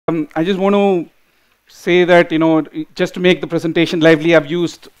I just want to say that, just to make the presentation lively, I've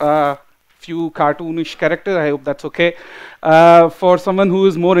used a few cartoonish characters. I hope that's okay. For someone who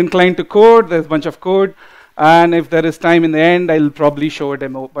is more inclined to code, there's a bunch of code. And if there is time in the end, I'll probably show a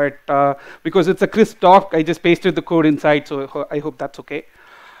demo. But because it's a crisp talk, I just pasted the code inside, so I hope that's okay.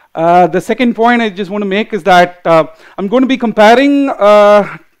 The second point I just want to make is that I'm going to be comparing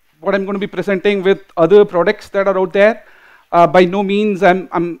what I'm going to be presenting with other products that are out there. By no means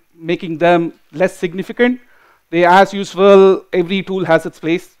I'm making them less significant. They're as useful. Every tool has its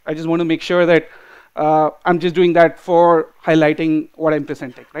place. I just want to make sure that I'm just doing that for highlighting what I'm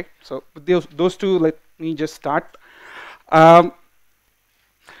presenting, right? So with those two, let me just start.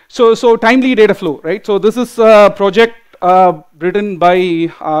 So timely data flow, right? So this is a project written by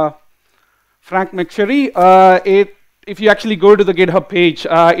Frank McSherry. If you actually go to the GitHub page,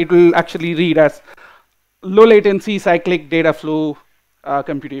 it will actually read as low latency cyclic data flow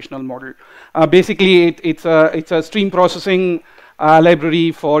computational model. Basically, it's a stream processing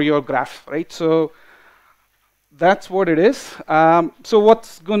library for your graph, right? So that's what it is. So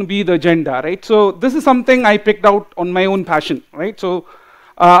what's going to be the agenda, right? So this is something I picked out on my own passion, right? So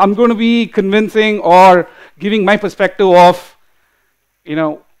I'm going to be convincing or giving my perspective of,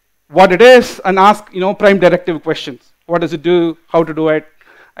 what it is, and ask, prime directive questions. What does it do? How to do it?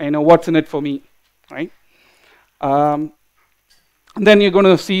 What's in it for me, right? Then you're going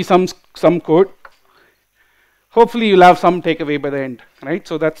to see some code. Hopefully, you'll have some takeaway by the end, right?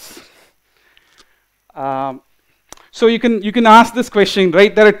 So that's. So you can ask this question,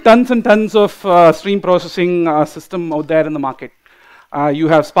 right? There are tons and tons of stream processing system out there in the market. You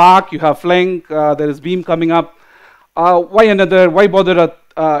have Spark, you have Flink, there is Beam coming up. Why bother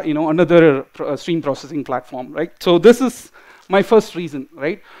another stream processing platform, right? So this is my first reason,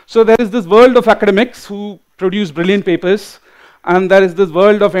 right? So there is this world of academics who produce brilliant papers, and there is this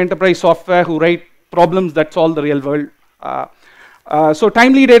world of enterprise software who write problems that solve the real world. So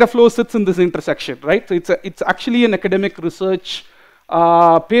timely data flow sits in this intersection, right? So it's actually an academic research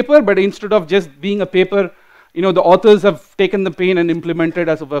paper, but instead of just being a paper, the authors have taken the pain and implemented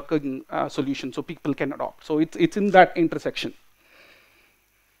as a working solution, so people can adopt. So it's in that intersection.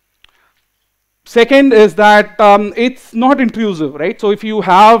 Second is that it's not intrusive, right? So if you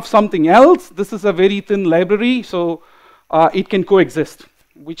have something else, this is a very thin library, so it can coexist,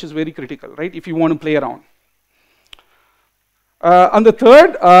 which is very critical, right? If you want to play around. And the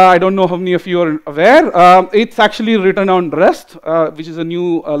third, I don't know how many of you are aware, it's actually written on Rust, which is a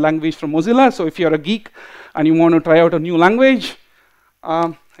new language from Mozilla. So if you're a geek and you want to try out a new language,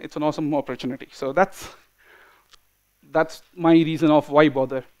 it's an awesome opportunity. So that's my reason of why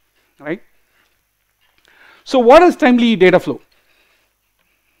bother, right? So what is timely data flow?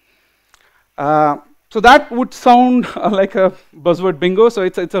 So that would sound like a buzzword bingo. So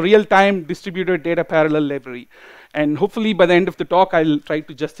it's a real-time distributed data parallel library. And hopefully by the end of the talk, I'll try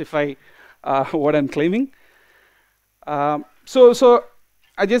to justify what I'm claiming. So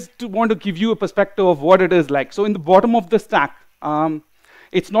I just want to give you a perspective of what it is like. So in the bottom of the stack,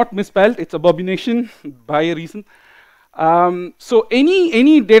 it's not misspelled, it's abomination by a reason. So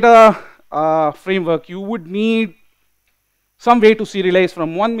any data framework, you would need some way to serialize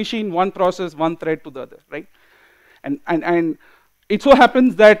from one machine, one process, one thread to the other, right? And it so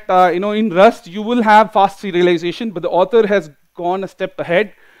happens that in Rust you will have fast serialization, but the author has gone a step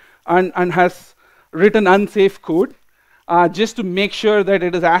ahead and has written unsafe code just to make sure that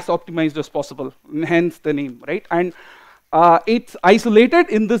it is as optimized as possible, hence the name, right? And it's isolated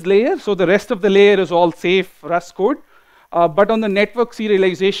in this layer, so the rest of the layer is all safe Rust code. But on the network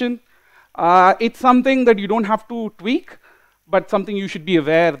serialization, it's something that you don't have to tweak, but something you should be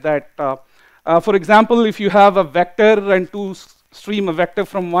aware that, for example, if you have a vector and to stream a vector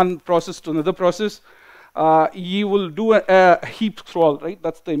from one process to another process, you will do a heap scroll, right?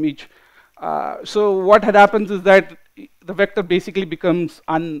 That's the image. So what happens is that the vector basically becomes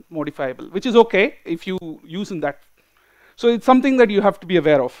unmodifiable, which is okay if you use in that. So it's something that you have to be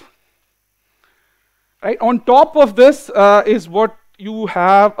aware of. Right? On top of this is what you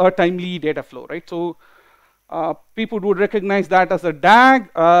have a timely data flow, right? So people would recognize that as a DAG.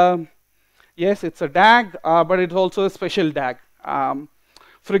 Yes, it's a DAG, but it's also a special DAG.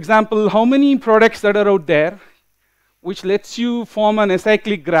 For example, how many products that are out there which lets you form an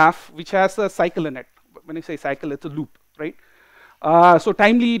acyclic graph which has a cycle in it? When I say cycle, it's a loop, right? So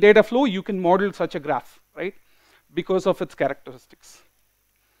timely data flow, you can model such a graph, right? Because of its characteristics.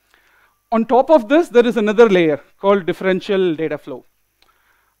 On top of this, there is another layer called differential data flow.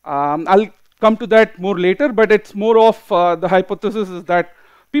 I'll come to that more later, but it's more of the hypothesis is that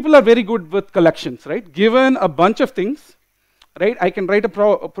people are very good with collections, right? Given a bunch of things, right? I can write a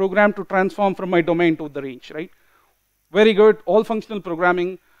program to transform from my domain to the range, right? Very good. All functional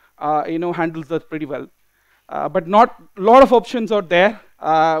programming, handles that pretty well. But not a lot of options out there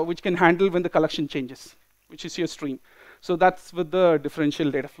which can handle when the collection changes, which is your stream. So that's with the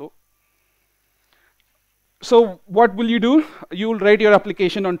differential data flow. So what will you do? You will write your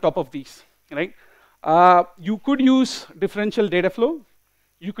application on top of these, right? You could use differential data flow.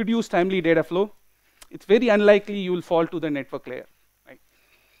 You could use timely data flow. It's very unlikely you will fall to the network layer,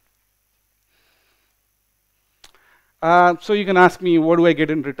 right? So you can ask me, what do I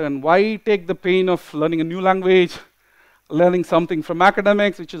get in return? Why take the pain of learning a new language, learning something from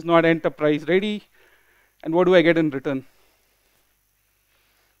academics, which is not enterprise ready, and what do I get in return?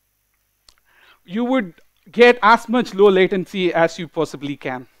 You would get as much low latency as you possibly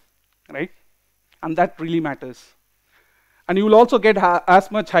can, right? And that really matters. And you will also get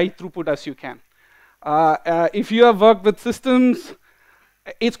as much high throughput as you can. If you have worked with systems,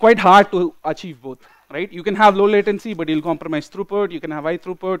 it's quite hard to achieve both, right? You can have low latency, but you'll compromise throughput. You can have high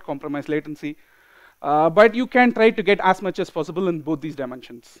throughput, compromise latency. But you can try to get as much as possible in both these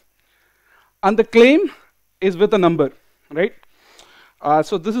dimensions. And the claim is with a number, right?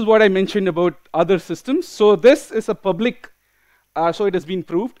 So this is what I mentioned about other systems. So this is a public, so it has been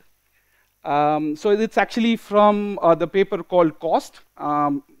proved. So it's actually from the paper called COST.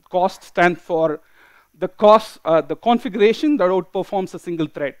 COST stands for the configuration that outperforms a single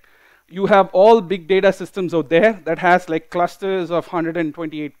thread. You have all big data systems out there that has like clusters of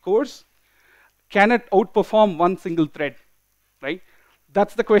 128 cores. Can it outperform one single thread, right?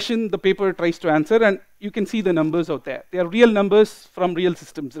 That's the question the paper tries to answer, and you can see the numbers out there. They are real numbers from real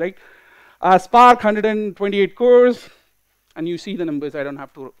systems, right? Spark 128 cores, and you see the numbers. I don't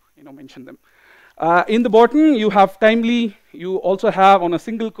have to mention them. In the bottom, you have timely. You also have on a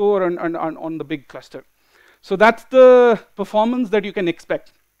single core and on the big cluster. So that's the performance that you can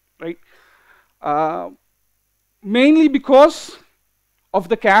expect, right? Mainly because of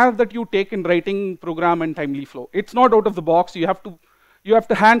the care that you take in writing program and timely flow. It's not out of the box. You have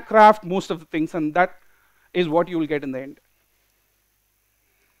to handcraft most of the things, and that is what you will get in the end.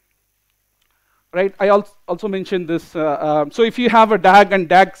 Right? I also mentioned this. So if you have a DAG and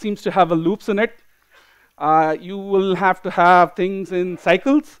DAG seems to have a loops in it, you will have to have things in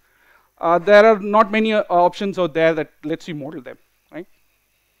cycles. There are not many options out there that lets you model them, right?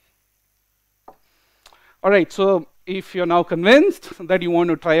 All right, so if you're now convinced that you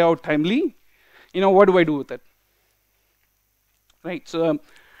want to try out timely, what do I do with it? Right, so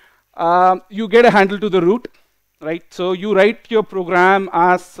you get a handle to the root, right? So you write your program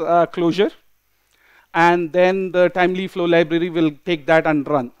as closure, and then the timely flow library will take that and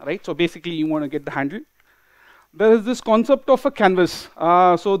run, right? So basically you want to get the handle. There is this concept of a canvas.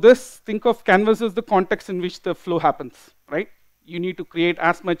 So think of canvas as the context in which the flow happens, right? You need to create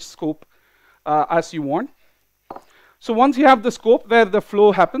as much scope as you want. So once you have the scope where the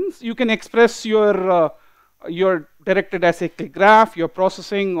flow happens, you can express your directed acyclic graph, your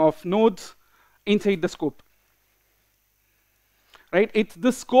processing of nodes inside the scope, right? It's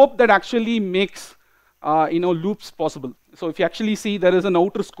the scope that actually makes loops possible. So if you actually see, there is an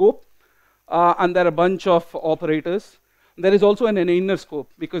outer scope, and there are a bunch of operators. There is also an inner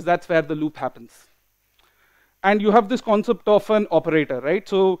scope, because that's where the loop happens. And you have this concept of an operator, right?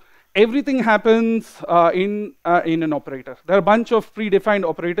 So everything happens in an operator. There are a bunch of predefined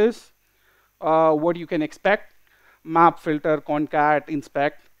operators. What you can expect: map, filter, concat,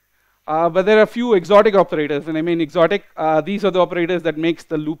 inspect. But there are a few exotic operators, and I mean exotic. These are the operators that makes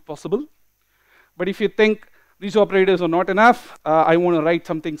the loop possible. But if you think these operators are not enough, I want to write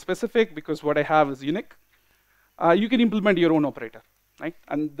something specific because what I have is unique, you can implement your own operator, right?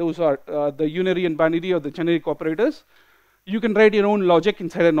 And those are the unary and binary or the generic operators. You can write your own logic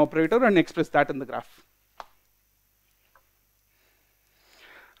inside an operator and express that in the graph.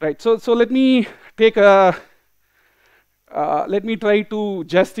 Right, so let me take let me try to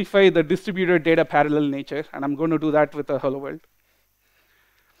justify the distributed data parallel nature, and I'm going to do that with a hello world.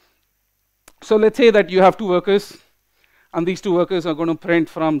 So let's say that you have two workers, and these two workers are going to print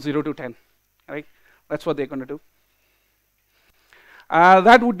from 0 to 10, right? That's what they're going to do.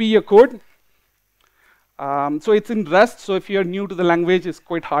 That would be your code. So it's in Rust, so if you're new to the language, it's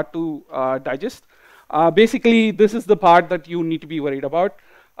quite hard to digest. Basically, this is the part that you need to be worried about.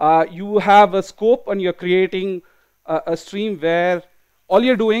 You have a scope, and you're creating a stream where all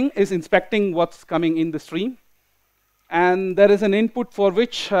you're doing is inspecting what's coming in the stream. And there is an input for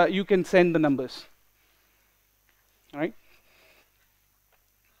which you can send the numbers, right?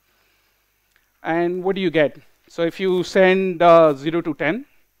 And what do you get? So if you send 0 to 10,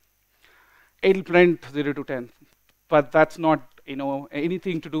 it'll print 0 to 10. but that's not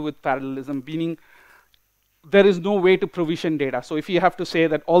anything to do with parallelism, meaning there is no way to provision data. So if you have to say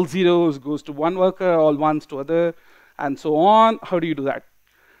that all zeros goes to one worker, all ones to other, and so on, how do you do that?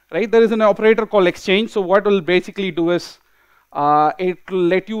 Right? There is an operator called exchange. So what will basically do is it will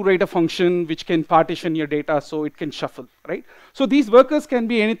let you write a function which can partition your data so it can shuffle, right? So these workers can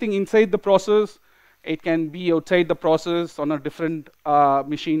be anything inside the process. It can be outside the process on a different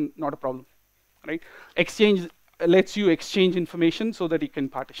machine, not a problem, right? Exchange lets you exchange information so that you can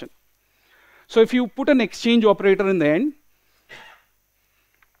partition. So if you put an exchange operator in the end,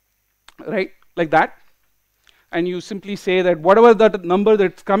 right, like that, and you simply say that whatever that number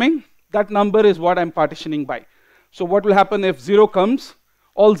that's coming, that number is what I'm partitioning by. So what will happen if 0 comes?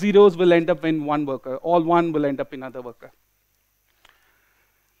 All zeros will end up in one worker. All 1 will end up in another worker.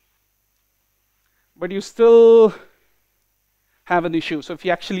 But you still have an issue. So if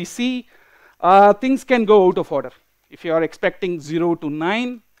you actually see, things can go out of order. If you are expecting 0 to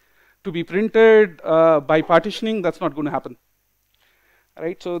 9 to be printed by partitioning, that's not going to happen.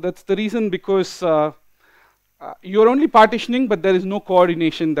 Right? So that's the reason, because you're only partitioning, but there is no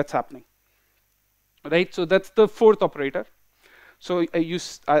coordination that's happening. Right? So that's the fourth operator. So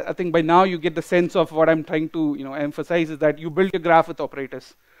I think by now you get the sense of what I'm trying to emphasize is that you build a graph with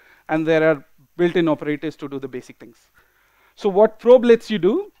operators, and there are built-in operators to do the basic things. So what probe lets you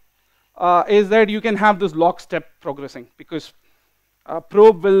do is that you can have this lockstep progressing, because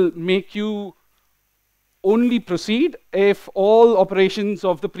probe will make you only proceed if all operations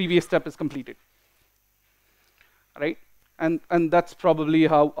of the previous step is completed, right? And that's probably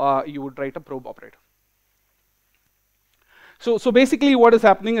how you would write a probe operator. So basically what is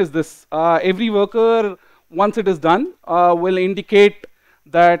happening is this. Every worker, once it is done, will indicate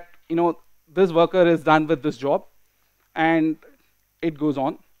that this worker is done with this job, and it goes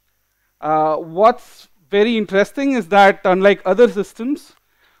on. What's very interesting is that unlike other systems,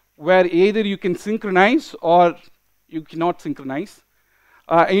 where either you can synchronize or you cannot synchronize,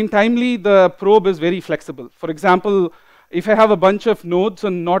 in Timely, the probe is very flexible. For example, if I have a bunch of nodes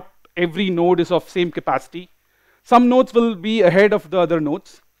and not every node is of same capacity, some nodes will be ahead of the other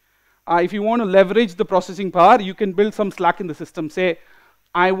nodes. If you want to leverage the processing power, you can build some slack in the system. Say,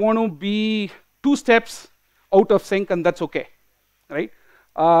 I want to be 2 steps out of sync, and that's okay, right?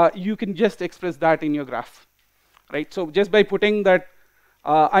 You can just express that in your graph, right? So just by putting that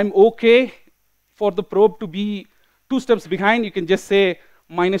I'm okay for the probe to be 2 steps behind, you can just say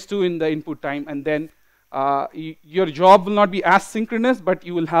 -2 in the input time, and then your job will not be as synchronous, but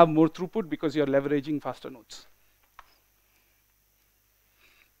you will have more throughput because you're leveraging faster nodes.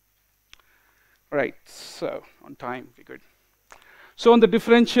 Right, so on time, we're good. So on the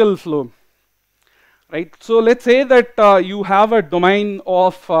differential flow, right? So let's say that you have a domain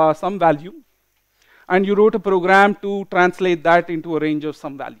of some value, and you wrote a program to translate that into a range of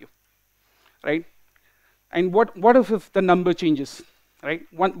some value, right? And what if the number changes, right?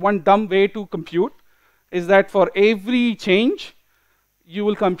 One dumb way to compute is that for every change, you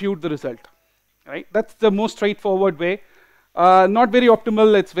will compute the result, right? That's the most straightforward way. Not very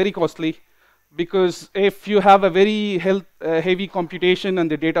optimal, it's very costly, because if you have a very heavy computation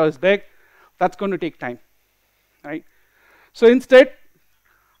and the data is big, that's going to take time, right? So instead,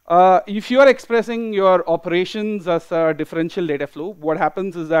 if you are expressing your operations as a differential data flow, what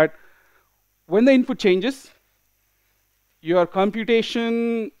happens is that when the input changes, your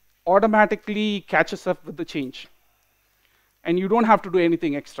computation automatically catches up with the change, and you don't have to do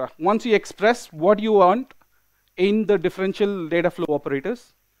anything extra. Once you express what you want in the differential data flow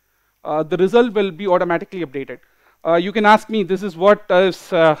operators, the result will be automatically updated. You can ask me, this is what is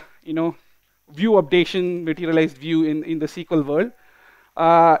view updation, materialized view in the SQL world.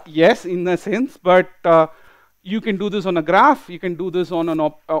 Yes, in a sense, but you can do this on a graph. You can do this on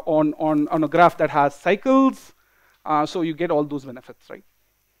a graph that has cycles, so you get all those benefits, right?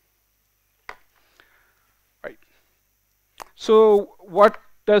 Right. So what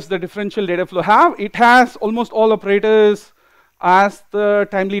does the differential data flow have? It has almost all operators as the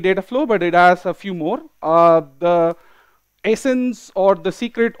Timely data flow, but it has a few more. The essence or the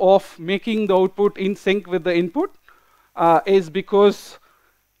secret of making the output in sync with the input is because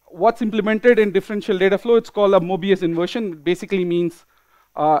what's implemented in differential data flow, it's called a Mobius inversion. It basically means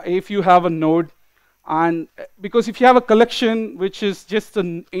if you have a node, and because if you have a collection which is just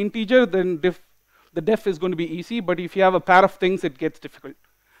an integer, then the def is going to be easy, but if you have a pair of things, it gets difficult,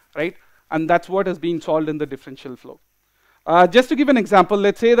 right? And that's what has been solved in the differential flow. Just to give an example,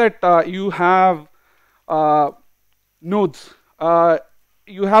 let's say that you have nodes.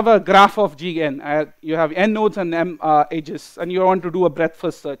 You have a graph of Gn. You have n nodes and m edges, and you want to do a breadth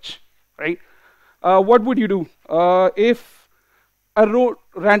first search, right? what would you do? If a row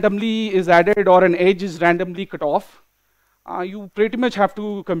randomly is added or an edge is randomly cut off, you pretty much have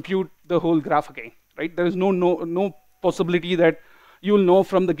to compute the whole graph again, right? There is no possibility that you'll know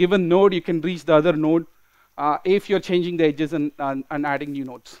from the given node you can reach the other node if you're changing the edges and adding new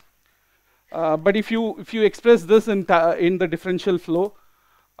nodes. But if you express this in the differential flow,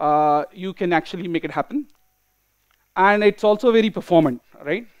 you can actually make it happen, and it's also very performant,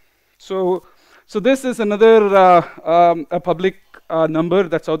 right? So this is another a public number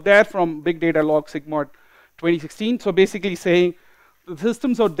that's out there from Big Data Log Sigma 2016. So basically saying the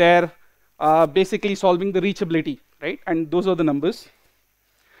systems out there basically solving the reachability, right? And those are the numbers.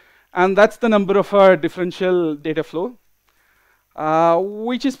 And that's the number of our differential data flow,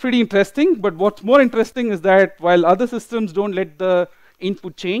 which is pretty interesting. But what's more interesting is that while other systems don't let the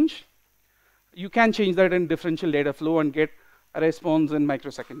input change, you can change that in differential data flow and get a response in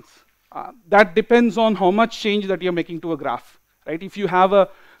microseconds. That depends on how much change that you're making to a graph, right? If you have a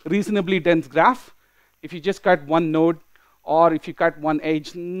reasonably dense graph, if you just cut one node or if you cut one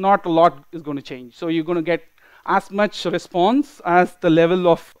edge, not a lot is going to change. So you're going to get as much response as the level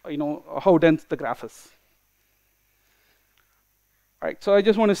of how dense the graph is. All right, so I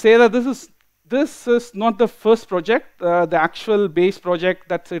just want to say that this is not the first project. The actual base project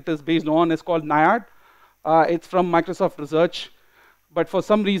that it is based on is called Naiad. It's from Microsoft Research, but for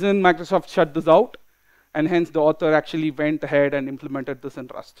some reason Microsoft shut this out, and hence the author actually went ahead and implemented this in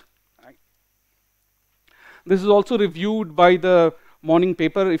Rust. Right. This is also reviewed by the morning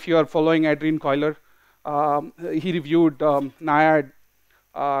paper. If you are following Adrian Coiler, he reviewed Naiad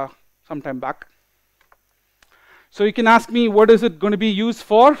sometime back. So you can ask me, what is it going to be used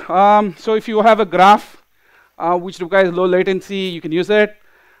for? So if you have a graph which requires low latency, you can use it.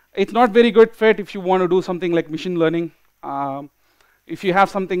 It's not very good fit if you want to do something like machine learning. If you have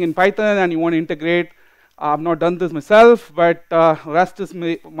something in Python and you want to integrate, I've not done this myself, but Rust is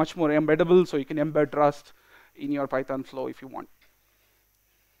much more embeddable, so you can embed Rust in your Python flow if you want.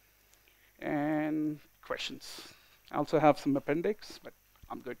 And questions? I also have some appendix, but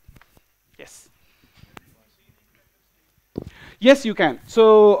I'm good. Yes. Yes, you can.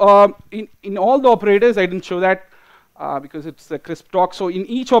 So in all the operators, I didn't show that because it's a crisp talk. So in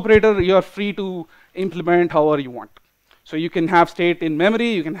each operator, you're free to implement however you want. So you can have state in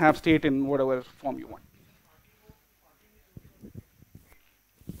memory, you can have state in whatever form you want.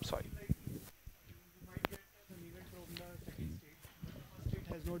 Sorry.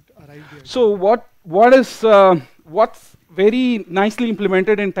 So what's very nicely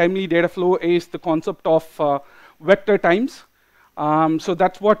implemented in timely data flow is the concept of vector times. So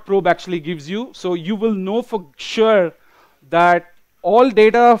that's what probe actually gives you. So you will know for sure that all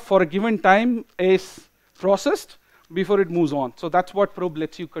data for a given time is processed before it moves on. So that's what probe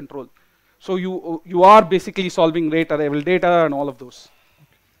lets you control. So you are basically solving rate arrival data and all of those.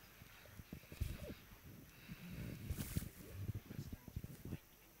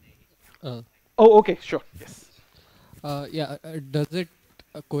 Oh, okay, sure, yes. Does it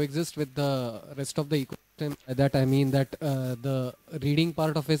coexist with the rest of the ecosystem? That I mean that the reading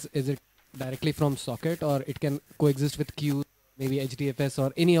part of it, is it directly from socket, or it can coexist with queues, maybe HDFS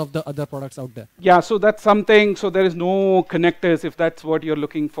or any of the other products out there? Yeah, so that's something. So there is no connectors if that's what you're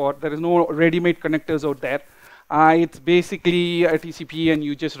looking for. There is no ready-made connectors out there. It's basically a TCP and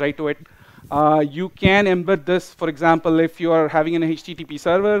you just write to it. You can embed this, for example, if you are having an HTTP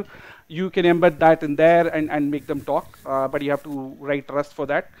server, you can embed that in there and make them talk, but you have to write Rust for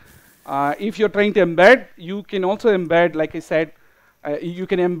that. If you're trying to embed, you can also embed, like I said, you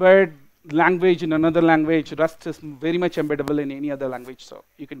can embed language in another language. Rust is very much embeddable in any other language, so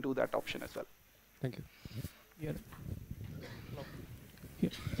you can do that option as well. Thank you. Here.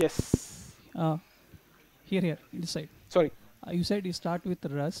 Yes. Here, this side. Sorry. You said you start with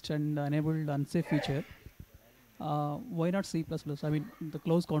Rust and enabled unsafe feature. Why not C++? I mean, the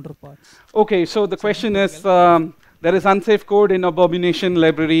close counterparts. Okay, so the question is, there is unsafe code in Abomination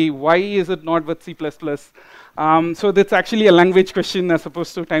library. Why is it not with C++? So that's actually a language question as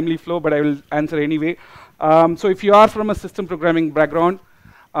opposed to timely flow, but I will answer anyway. So if you are from a system programming background,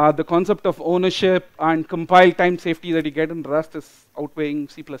 the concept of ownership and compile time safety that you get in Rust is outweighing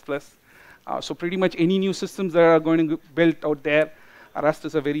C++. So pretty much any new systems that are going to be built out there, Rust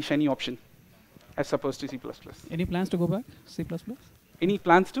is a very shiny option as opposed to C++. Any plans to go back C++? Any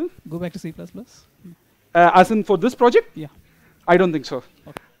plans to? Go back to C++? As in for this project? Yeah. I don't think so.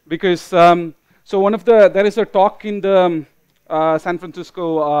 Okay. Because so there is a talk in the San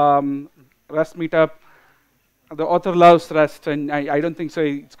Francisco Rust meetup. The author loves Rust, and I don't think so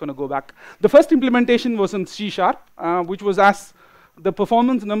it's going to go back. The first implementation was in C#, which was as The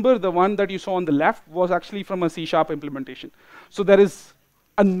performance number, the one that you saw on the left, was actually from a C# implementation. So there is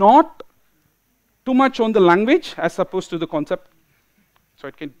a not too much on the language as opposed to the concept. So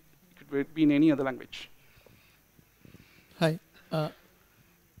it could be in any other language. Hi.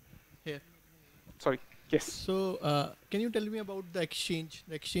 Here. Sorry. Yes. So can you tell me about the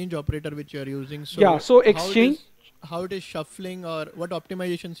exchange operator which you are using? So yeah. So exchange. How it is shuffling, or what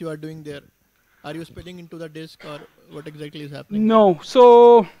optimizations you are doing there? Are you spilling into the disk, or what exactly is happening? No.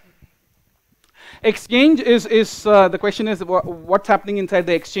 So exchange is the question is what's happening inside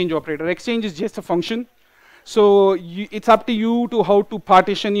the exchange operator. Exchange is just a function. So it's up to you to how to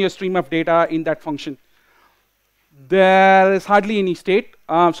partition your stream of data in that function. There is hardly any state.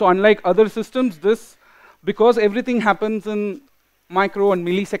 So unlike other systems, because everything happens in micro and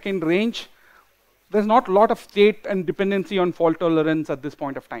millisecond range, there's not a lot of state and dependency on fault tolerance at this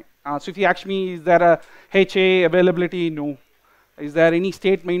point of time. So if you ask me, is there a HA availability? No. Is there any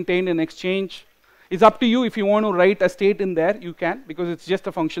state maintained in exchange? It's up to you. If you want to write a state in there, you can, because it's just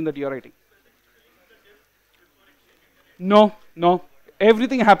a function that you're writing. No, no.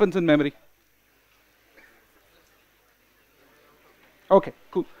 Everything happens in memory. Okay,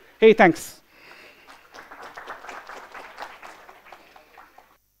 cool. Hey, thanks.